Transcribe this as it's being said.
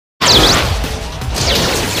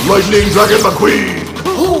Lightning Dragon McQueen!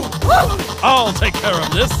 I'll take care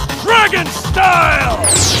of this. Dragon style!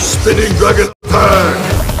 Spinning Dragon Attack!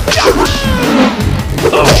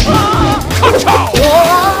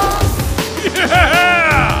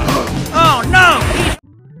 Yeah! Oh no!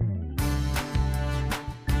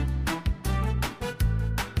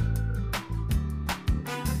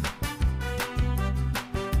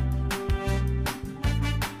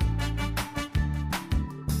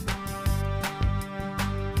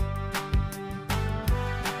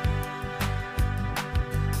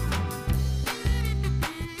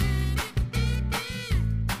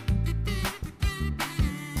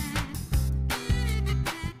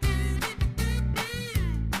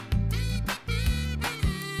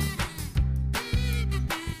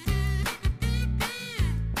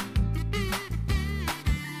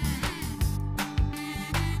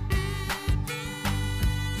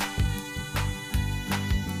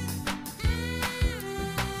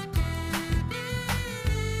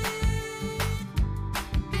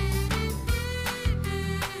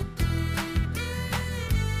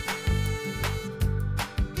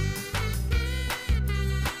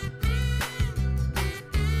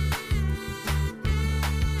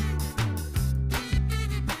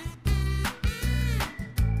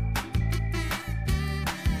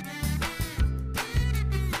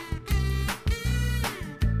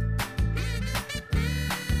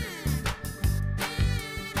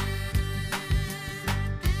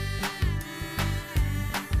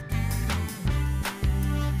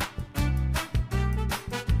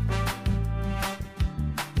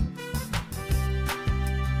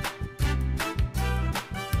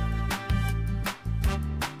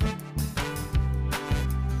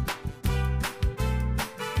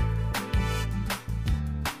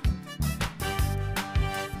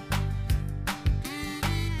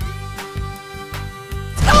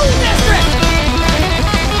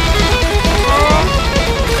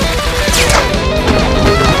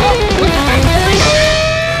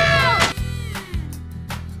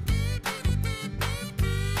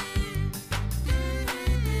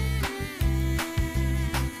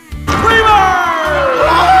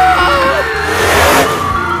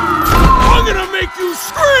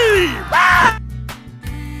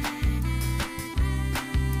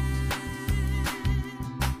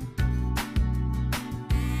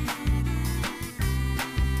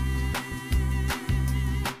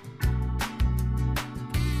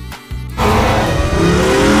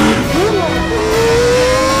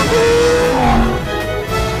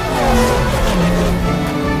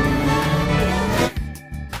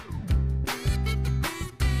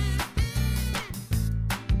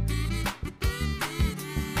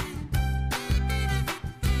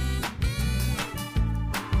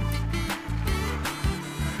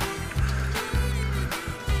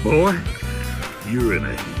 Boy, you're in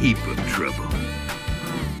a heap of trouble.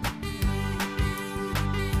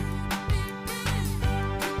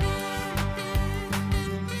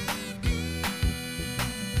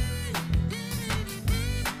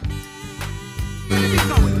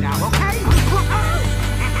 Going now, okay? A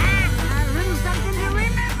little something to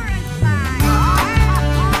remember inside.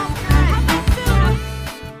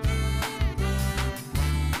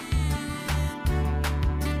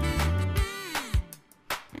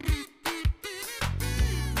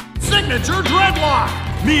 Signature dreadlock!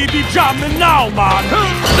 Me be jamming now, man!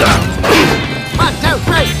 1, 2,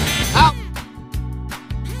 3! Out!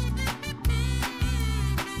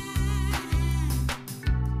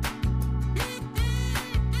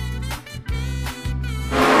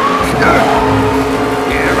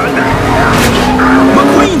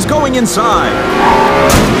 McQueen's going inside!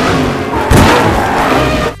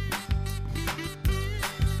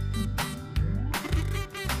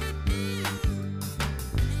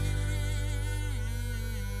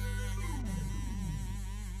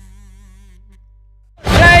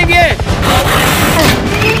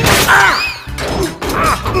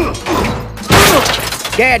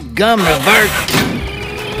 Dad gum reverse.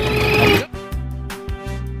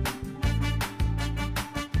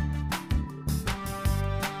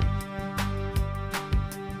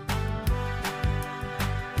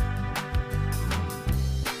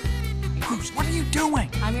 Bruce, what are you doing?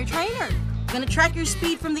 I'm your trainer. Gonna track your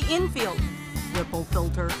speed from the infield. Ripple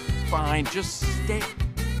filter. Fine, just stay.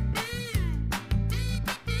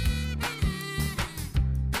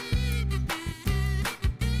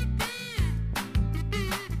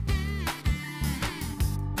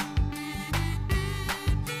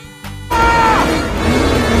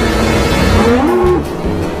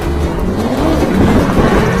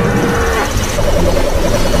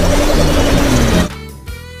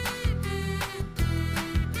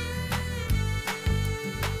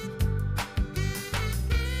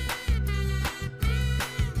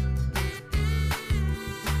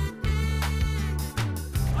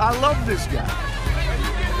 I love this guy.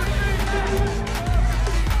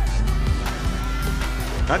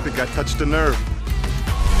 I think I touched a nerve.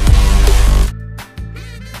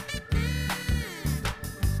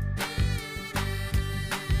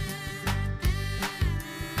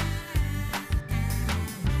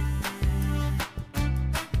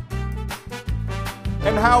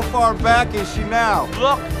 And how far back is she now?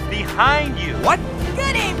 Look behind you. What?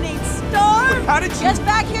 Good evening, Storm. How did you... Just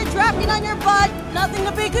back here drafting on your butt. Nothing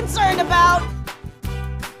to be concerned about.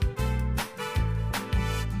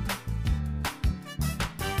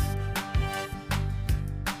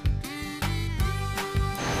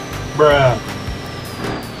 Bruh.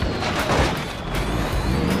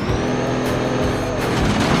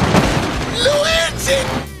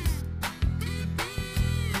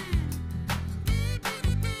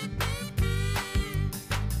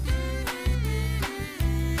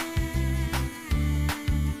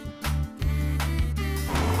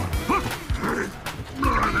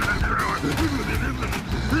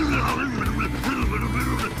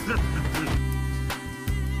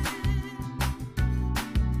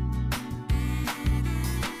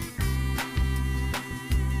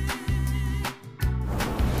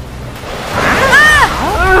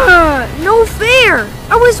 No fair!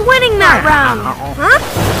 I was winning that round! Huh?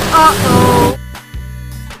 Uh-oh.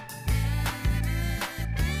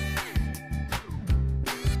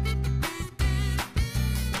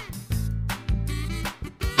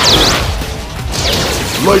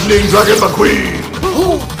 Lightning Dragon McQueen!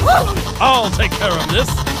 I'll take care of this.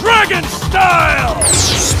 Dragon style!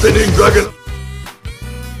 Spinning Dragon...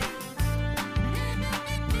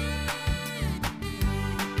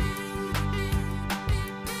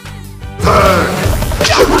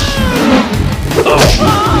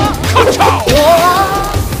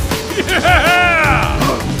 Yeah!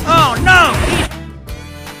 Oh no!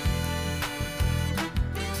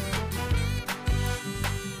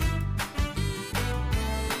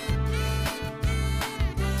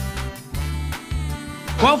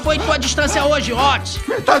 Qual foi tua distância hoje, Otis?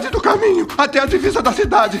 Metade do caminho, até a divisa da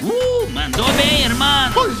cidade. Mandou bem,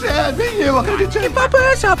 irmão. Pois é, nem eu acreditei. Que papo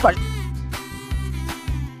é esse, rapaz?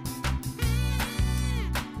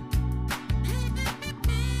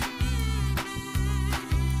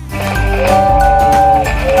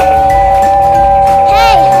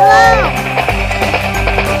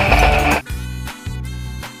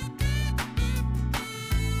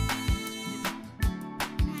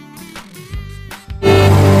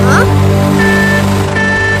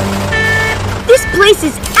 This place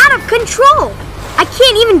is out of control! I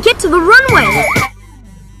can't even get to the runway!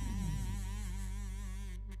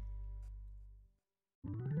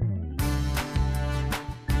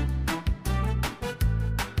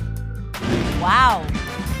 Wow.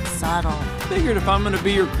 Subtle. Figured if I'm gonna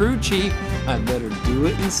be your crew chief, I better do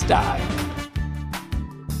it in style.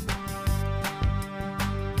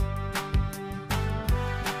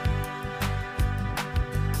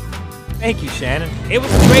 Thank you, Shannon. It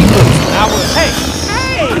was a great move. I was... Hey!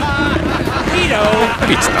 Vito!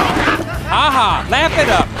 Haha, laugh it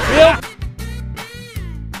up. Real...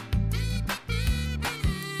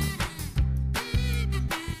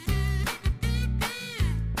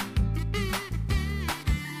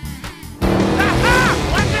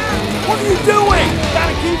 What are you doing?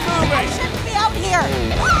 Gotta keep moving. I shouldn't be out here.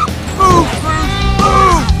 Move, Cruz,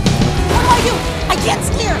 move! What are you? I can't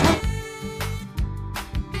steer.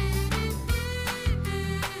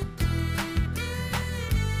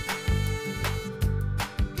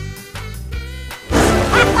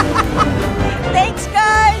 Thanks,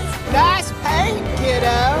 guys. Nice paint,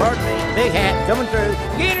 kiddo. Big hat coming through.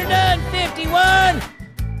 Get her done, 51!